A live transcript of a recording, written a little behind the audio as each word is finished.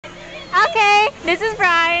Okay, this is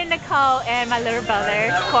Brian, Nicole, and my little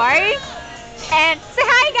brother, Corey. And say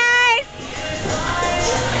hi, guys!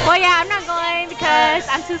 Well, yeah, I'm not going because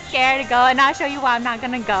I'm too scared to go, and I'll show you why I'm not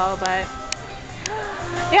gonna go, but...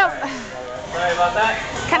 Yep. Sorry about that.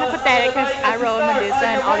 Kind of pathetic because I rode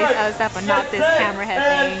Medusa and all these other stuff, but not this camerahead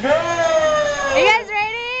thing. Are you guys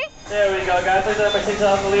ready? There we go, guys. Please number 6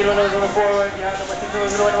 off the lead runner, number 4. You have number 6,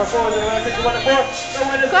 number 4, number 6, number 4. The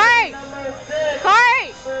winner is number 6.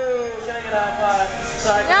 Corey! Can I get a high five?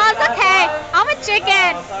 Sorry. No, it's okay. I'm a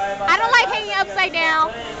chicken. I don't like hanging upside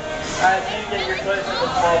down. As you get your choice of the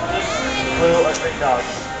small pink, blue, or green dog.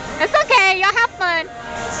 It's okay. Y'all have fun.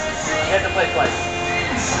 You have to play twice.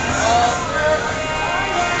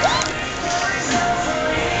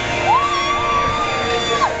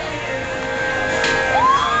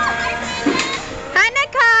 Hi,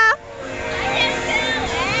 Nicole.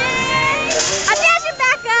 I think I should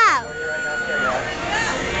back up.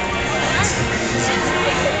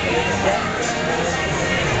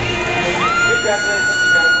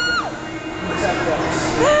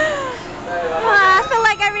 I feel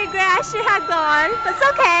like I regret I should have gone, but it's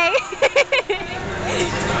okay.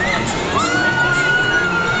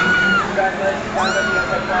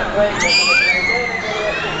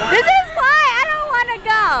 This is fun. I don't want to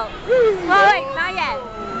go. Well, wait, not yet.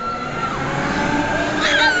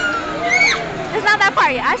 It's not that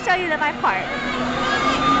part yet. I'll show you my part.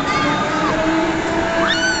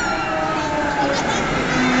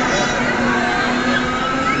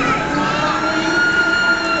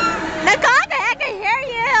 Nicole, the heck, I can hear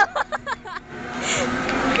you.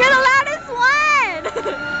 You're the loudest one.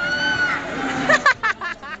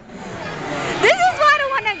 This is why I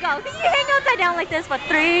don't want to go. Can you hang upside down like this for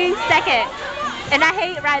 3 seconds? And I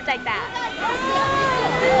hate rides like that.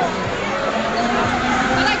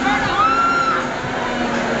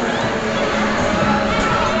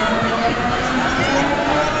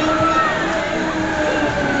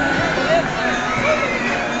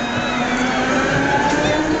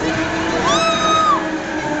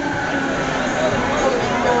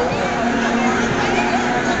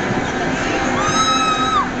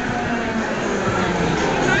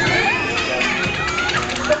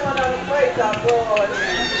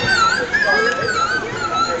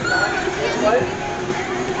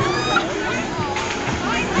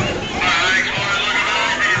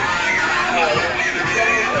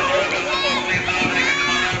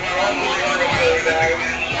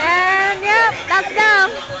 And yep, that's them.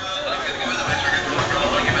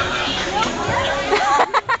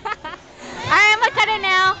 Alright, I'm gonna cut it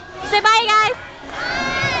now. Say bye, guys.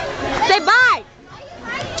 Say bye.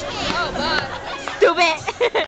 Oh, bye. Stupid.